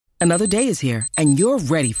Another day is here, and you're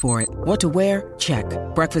ready for it. What to wear? Check.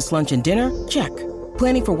 Breakfast, lunch, and dinner? Check.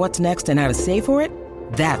 Planning for what's next and how to save for it?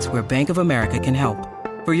 That's where Bank of America can help.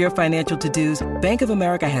 For your financial to-dos, Bank of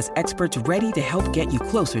America has experts ready to help get you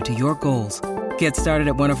closer to your goals. Get started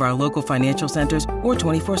at one of our local financial centers or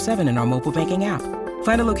 24/7 in our mobile banking app.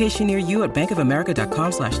 Find a location near you at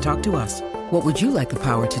bankofamerica.com/talktous. What would you like the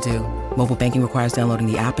power to do? Mobile banking requires downloading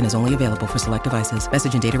the app and is only available for select devices.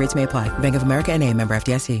 Message and data rates may apply. Bank of America N.A., member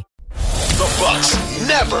FDIC. The Bucks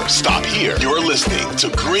never stop here. You're listening to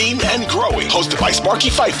Green and Growing, hosted by Sparky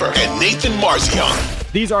Pfeiffer and Nathan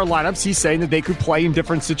Marzion. These are lineups he's saying that they could play in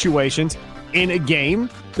different situations in a game,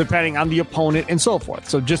 depending on the opponent and so forth.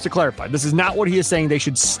 So just to clarify, this is not what he is saying they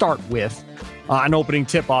should start with an opening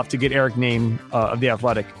tip-off to get Eric Name of The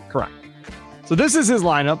Athletic correct. So this is his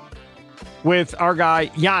lineup with our guy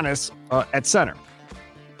Giannis at center.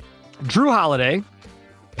 Drew Holiday,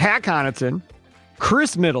 Pat Connaughton,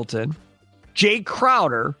 Chris Middleton, Jay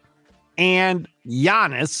Crowder, and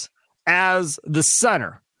Giannis as the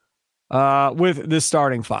center with this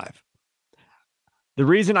starting five. The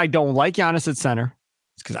reason I don't like Giannis at center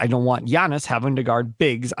is because I don't want Giannis having to guard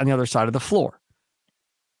bigs on the other side of the floor.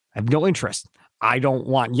 I have no interest. I don't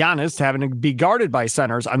want Giannis having to be guarded by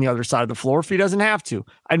centers on the other side of the floor if he doesn't have to.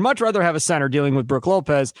 I'd much rather have a center dealing with Brook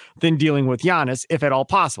Lopez than dealing with Giannis, if at all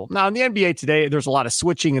possible. Now, in the NBA today, there's a lot of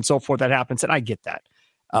switching and so forth that happens, and I get that.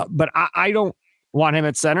 But I don't want him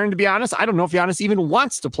at center. And to be honest, I don't know if Giannis even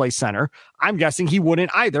wants to play center. I'm guessing he wouldn't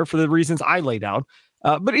either for the reasons I laid out.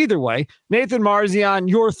 But either way, Nathan Marzion,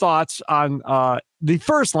 your thoughts on the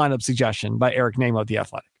first lineup suggestion by Eric Name of The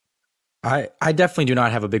Athletic? I definitely do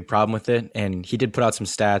not have a big problem with it. And he did put out some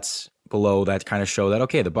stats below that kind of show that,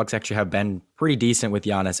 okay, the Bucks actually have been pretty decent with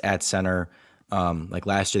Giannis at center. Like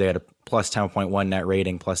last year, they had a plus 10.1 net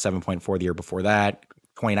rating, plus 7.4 the year before that.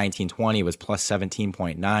 2019-20 was plus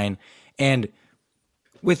 17.9. And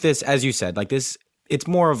with this, as you said, like this, it's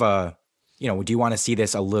more of a, do you want to see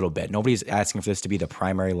this a little bit? Nobody's asking for this to be the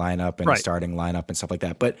primary lineup and the starting lineup and stuff like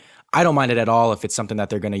that. But I don't mind it at all if it's something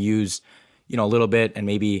that they're going to use, a little bit and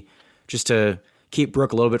maybe just to keep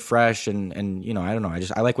Brook a little bit fresh. And I don't know.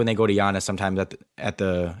 I like when they go to Giannis sometimes at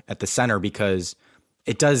the center because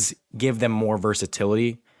it does give them more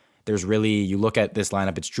versatility. There's really, you look at this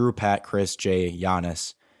lineup, it's Drew, Pat, Chris, Jay,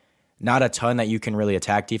 Giannis. Not a ton that you can really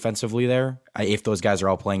attack defensively there if those guys are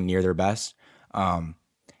all playing near their best. And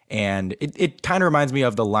it kind of reminds me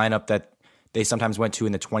of the lineup that they sometimes went to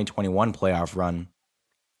in the 2021 playoff run,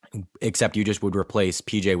 except you just would replace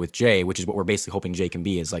PJ with Jay, which is what we're basically hoping Jay can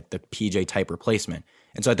be, is like the PJ type replacement.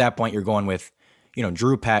 And so at that point, you're going with,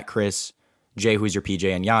 Drew, Pat, Chris, Jay, who's your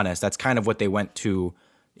PJ, and Giannis. That's kind of what they went to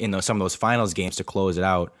in some of those finals games to close it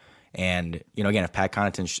out. And, again, if Pat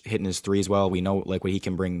Connaughton's hitting his threes well, we know like what he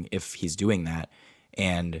can bring if he's doing that.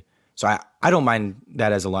 And so I don't mind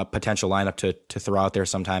that as a potential lineup to throw out there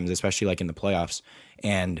sometimes, especially like in the playoffs.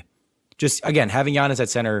 And just, again, having Giannis at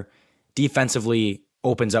center defensively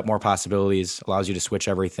opens up more possibilities, allows you to switch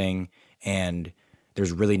everything, and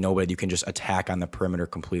there's really nobody you can just attack on the perimeter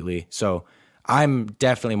completely. So I'm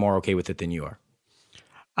definitely more okay with it than you are.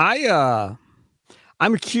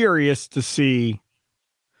 I'm curious to see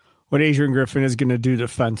what Adrian Griffin is going to do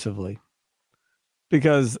defensively.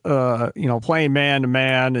 Because, playing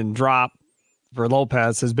man-to-man and drop for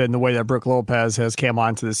Lopez has been the way that Brook Lopez has come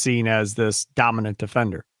onto the scene as this dominant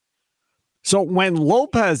defender. So when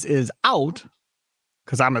Lopez is out,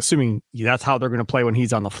 because I'm assuming that's how they're going to play when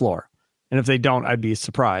he's on the floor. And if they don't, I'd be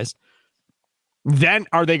surprised. Then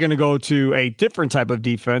are they going to go to a different type of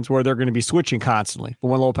defense where they're going to be switching constantly? But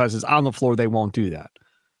when Lopez is on the floor, they won't do that.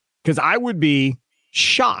 Because I would be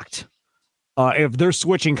shocked if they're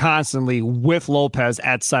switching constantly with Lopez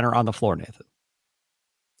at center on the floor, Nathan.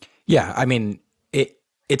 Yeah, I mean,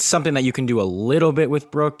 it's something that you can do a little bit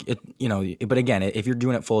with Brook. But again, if you're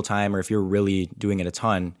doing it full time or if you're really doing it a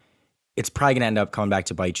ton, it's probably going to end up coming back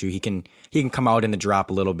to bite you. He can come out in the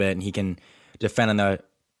drop a little bit and he can defend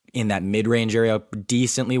in that mid-range area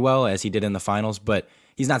decently well as he did in the finals, but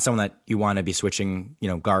he's not someone that you want to be switching,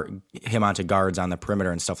 guard him onto guards on the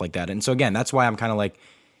perimeter and stuff like that. And so again, that's why I'm kind of like,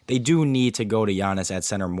 they do need to go to Giannis at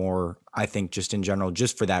center more, I think, just in general,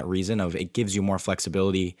 just for that reason of it gives you more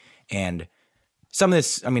flexibility. And some of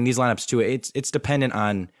this, I mean, these lineups too, it's dependent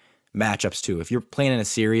on matchups too. If you're playing in a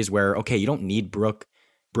series where, okay, you don't need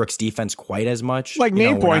Brook's defense quite as much. Like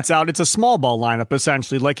Nate points out, it's a small ball lineup,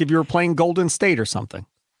 essentially, like if you were playing Golden State or something.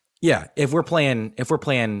 Yeah, if we're playing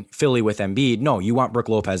Philly with Embiid, no, you want Brook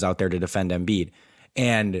Lopez out there to defend Embiid.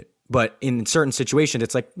 But in certain situations,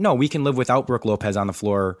 it's like, no, we can live without Brook Lopez on the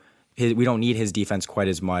floor. We don't need his defense quite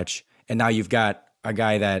as much. And now you've got a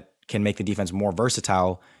guy that can make the defense more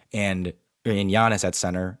versatile and Giannis at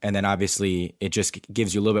center. And then obviously it just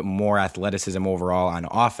gives you a little bit more athleticism overall on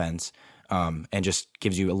offense, and just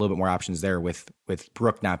gives you a little bit more options there with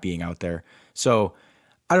Brook not being out there. So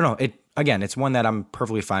I don't know. It's one that I'm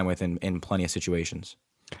perfectly fine with in plenty of situations.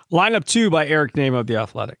 Lineup 2 by Eric Name of The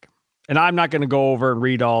Athletic. And I'm not going to go over and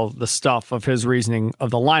read all the stuff of his reasoning of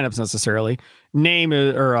the lineups necessarily.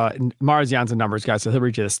 Marzian's a numbers guy, so he'll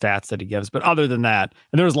read you the stats that he gives. But other than that,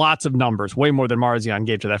 and there's lots of numbers, way more than Marzian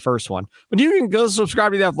gave to that first one. But you can go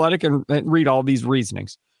subscribe to The Athletic and read all these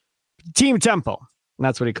reasonings. Team tempo, and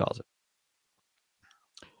that's what he calls it.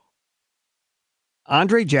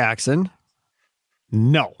 Andre Jackson,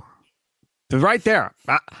 no. Right there.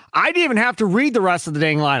 I didn't even have to read the rest of the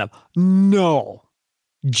dang lineup. No.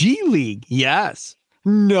 G League, yes.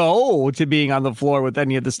 No to being on the floor with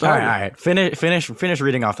any of the starters. All right. Finish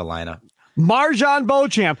reading off the lineup. Marjan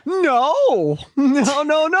Beauchamp, no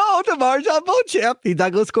to Marjan Beauchamp. He's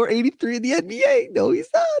not going to score 83 in the NBA. No, he's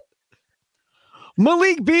not.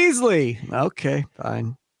 Malik Beasley, okay,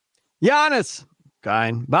 fine. Giannis,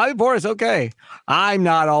 fine. Bobby Portis, okay. I'm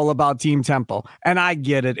not all about team tempo, and I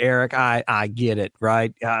get it, Eric. I get it,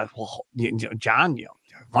 right? John,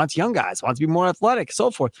 wants young guys, wants to be more athletic, so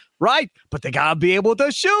forth. Right. But they got to be able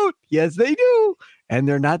to shoot. Yes, they do. And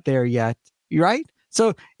they're not there yet. Right.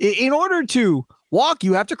 So in order to walk,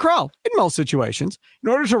 you have to crawl in most situations. In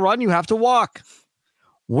order to run, you have to walk.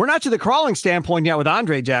 We're not to the crawling standpoint yet with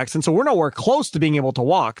Andre Jackson, so we're nowhere close to being able to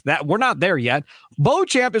walk. That we're not there yet.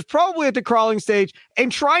 Beauchamp is probably at the crawling stage and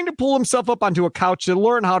trying to pull himself up onto a couch to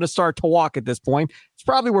learn how to start to walk at this point. It's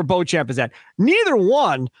probably where Beauchamp is at. Neither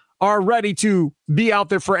one are ready to be out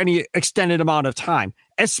there for any extended amount of time.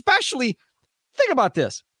 Especially, think about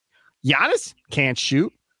this. Giannis can't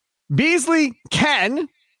shoot. Beasley can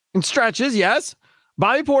in stretches, yes.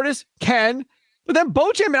 Bobby Portis can. But then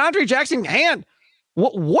Beauchamp and Andre Jackson can't.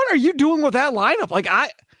 What are you doing with that lineup? Like,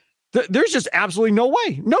 there's just absolutely no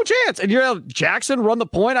way. No chance. And you're going to Jackson run the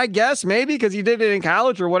point, I guess, maybe, because he did it in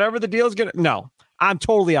college or whatever the deal is going to. No, I'm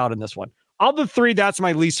totally out in this one. Of the three, that's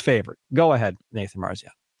my least favorite. Go ahead, Nathan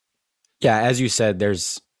Marzian. Yeah, as you said,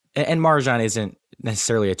 and Marjan isn't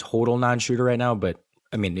necessarily a total non-shooter right now, but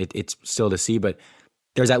I mean, it's still to see, but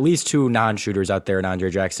there's at least two non-shooters out there in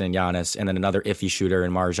Andre Jackson and Giannis, and then another iffy shooter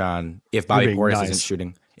in Marjan. If Bobby Portis isn't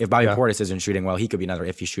shooting, Portis isn't shooting well, he could be another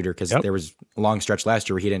iffy shooter because there was a long stretch last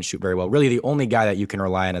year where he didn't shoot very well. Really, the only guy that you can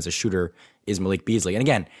rely on as a shooter is Malik Beasley. And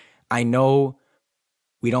again, I know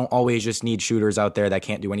we don't always just need shooters out there that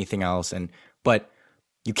can't do anything else, but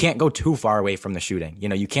you can't go too far away from the shooting. You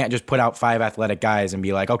know, you can't just put out 5 athletic guys and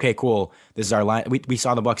be like, okay, cool, this is our line. We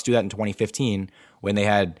saw the Bucks do that in 2015 when they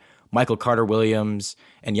had Michael Carter-Williams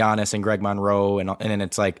and Giannis and Greg Monroe, and then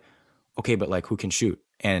it's like, okay, but like who can shoot?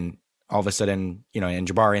 And all of a sudden, and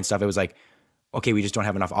Jabari and stuff, it was like, okay, we just don't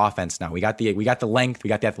have enough offense now. We got the length, we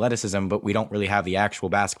got the athleticism, but we don't really have the actual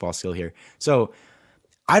basketball skill here. So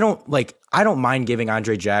I don't mind giving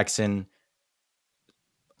Andre Jackson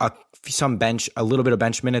a little bit of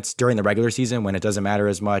bench minutes during the regular season when it doesn't matter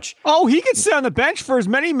as much. Oh, he can sit on the bench for as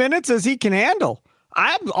many minutes as he can handle.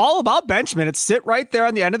 I'm all about bench minutes. Sit right there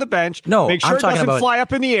on the end of the bench. No, make sure it doesn't fly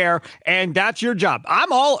up in the air, and that's your job.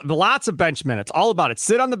 Lots of bench minutes. All about it.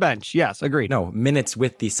 Sit on the bench. Yes, agreed. No, minutes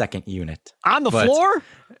with the second unit on the floor.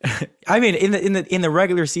 I mean, in the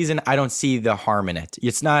regular season, I don't see the harm in it.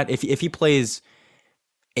 It's not if he plays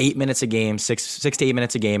 8 minutes a game, 6 to 8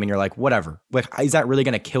 minutes a game, and you're like, whatever. Like, is that really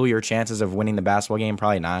going to kill your chances of winning the basketball game?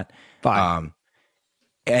 Probably not. Fine.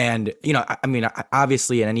 And I mean,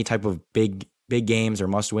 obviously, in any type of big games or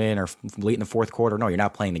must win or late in the fourth quarter, no, you're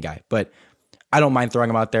not playing the guy. But I don't mind throwing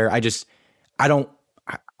him out there. I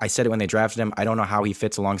said it when they drafted him. I don't know how he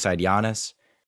fits alongside Giannis.